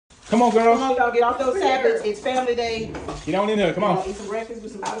Come on, girls. Come on, y'all. Get off those tablets. It's family day. Get on in there. Come on. Eat some breakfast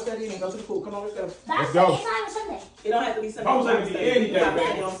with some Bible study and go to the pool. Come on, let's go. Let's go. It don't have to be Sunday. Bible study can be any day,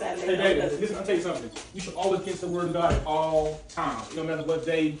 baby. On Saturday. Hey, baby, listen, I'll tell you something. You should always get the word of God at all times. No matter what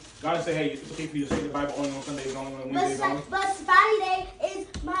day. God will say, hey, it's okay for you to study the Bible only on Sundays, only on Wednesdays, only. But Friday is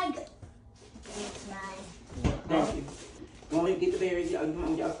my... It's mine. Thank you. Go ahead and get the berries. Y'all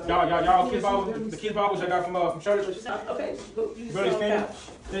kids Bible, the kids Bibles I got from church. Okay. You understand?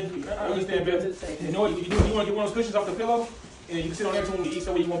 Thank you. I understand, baby. You know what? You want to get one of those cushions off the pillow, and you can sit on that too when you eat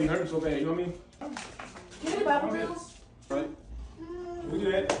so you won't be hurting so bad. You know what I mean? Give me Bible bills. Right. We do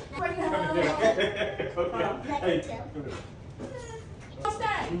that. Okay. Hey.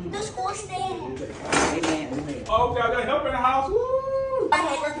 The school stand. Amen. Oh, y'all got help in the house. Woo! Hey.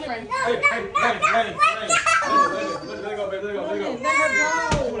 Let go, baby. Let go.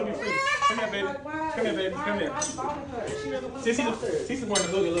 You want to be free. Come here, baby. Come here. She's wanting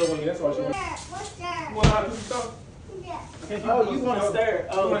to look at little one. That's why she wants. What's that? You want to do some stuff? Yeah. Oh, you want to stir?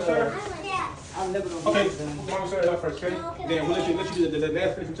 You want to stir? Yeah. I'm never going to Okay, mom stir it up first, okay? Then we'll let you do the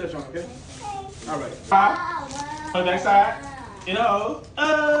last finishing touch on, okay? All right. Five. On the next side. You know.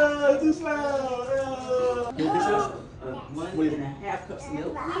 Oh, too slow. This is 1.5 cups of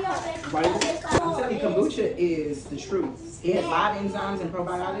milk. I'm telling you, kombucha is the truth. It has live enzymes and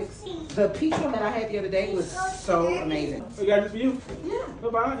probiotics. The peach one that I had the other day was so amazing. You got this for you? Yeah. What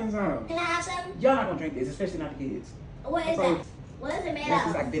about enzyme? Can I have some? Y'all not gonna drink this, especially not the kids. What is that? What is it made This is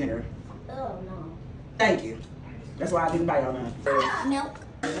of? like vinegar. Oh, no. Thank you. That's why I didn't buy y'all none. Milk.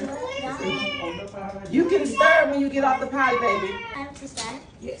 You can stir when you get off the potty, baby. I have to start.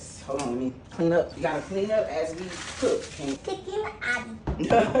 Yes. Hold on, let me clean up. You gotta clean up as we cook. Kicking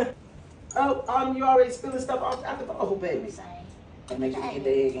Abby. Oh, you already spilling stuff off out the bowl, baby. Sorry. And make sure you get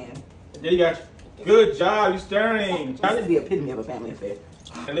the egg in. There you got you. Good job, you stirring. That would be a epitome of a family affair.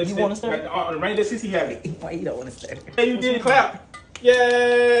 You want to stir? Rain, let Sissy have it. Why you don't want to stir? Hey, you did clap.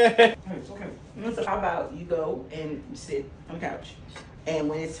 Yay! Hey, it's okay. So how about you go and sit on the couch, and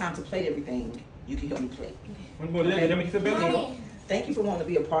when it's time to plate everything, you can help me plate. Let me get the belly. Thank you for wanting to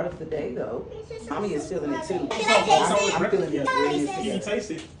be a part of the day, though. Mommy is feeling it too. Can I taste it? I'm feeling it. You can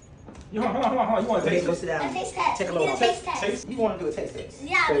taste it. Hold on. You want to Okay, taste go it? sit down. Taste test. Take a We little need a taste test. Taste. You want to do a taste test?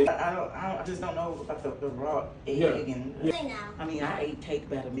 Yeah. Say- I just don't know about the raw egg Yeah. and. Say now. I mean, I ate cake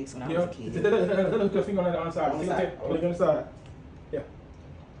batter mix when I was Yeah. a kid. Look your finger on the side. On the side. Look on the side. Yeah.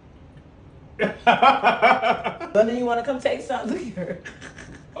 But then you want to come take some? Look here.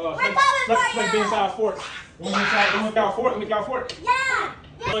 We're coming for Like being you. inside fork. One out fork. Yeah.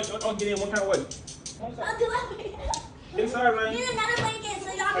 I'll get in one kind of way. I'll do it. Inside, man. Get another blanket so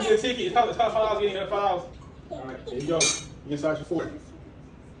y'all I can. get a ticket. It's $5 getting here. $5. All right, there you go. You inside your fork.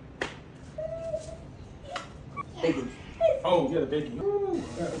 Bacon. Oh, yeah, the bacon. Ooh,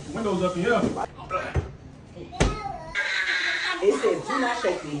 windows up in here. It says, do not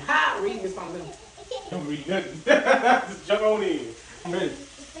shake me. Ha! Read responsibility. Don't read nothing. Just jump on in. I'm ready.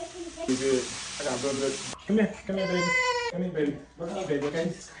 You good. I got real good. Come here, baby. Come here, baby. Look at me, baby, okay?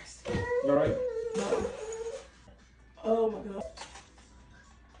 Jesus Christ. You alright? No. Oh my God.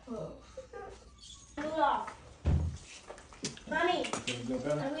 Rudolph. Mommy,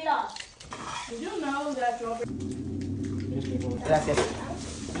 Rudolph. Did you know that your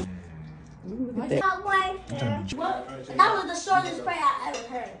That was the shortest prayer I ever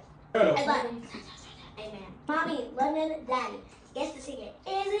heard. It's like, amen. Mommy, lemon, daddy. Guess the secret.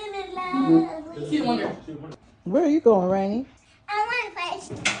 Isn't it lovely? Where are you going, Rainy? I want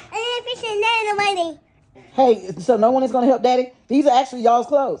fish. I need fish and then in the morning. Hey, so no one is going to help Daddy? These are actually y'all's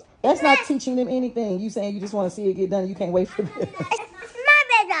clothes. That's not teaching them anything. You saying you just want to see it get done. You can't wait for this. It's my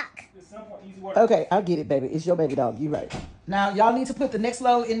bedrock. Okay, I'll get it, baby. It's your baby dog. You right. Now, y'all need to put the next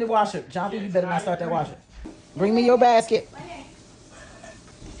load in the washer. Jonathan, you better not start that washer. Bring me your basket.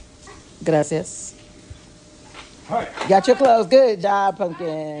 Gracias. Got your clothes. Good job,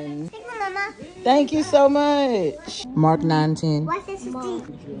 Pumpkin. Thank you, Mama. Thank you so much. Mark 9:10. What's this?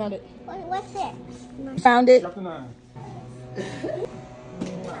 Found it. What's it? Found it. Chapter 9.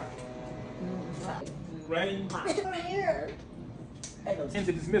 Rain. And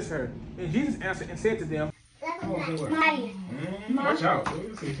to dismiss her. And Jesus answered and said to them, watch out.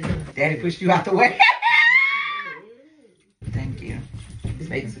 Daddy pushed you out the way. Thank you. This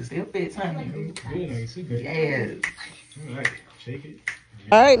baby still fits, honey. Yes. All right, shake it.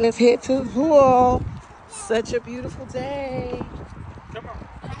 All right, let's head to the pool. Such a beautiful day. Come on.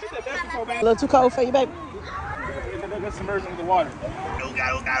 Get that basketball, A man. little too cold for you, baby. Let's submerge under the water. Oh,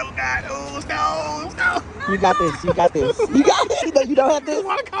 God. Oh, let's go. You got this. You got this. You got this. You don't have this.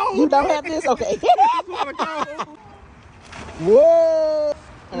 You don't have this. Okay. Whoa.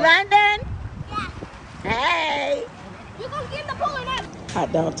 Run.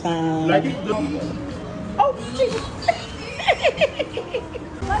 Hot dog time. Like it? Oh, Jesus.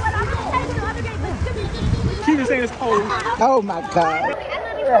 She just saying it's cold. Oh, my God.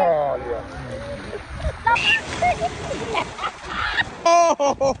 Oh, yeah.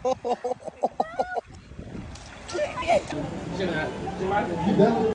 Oh.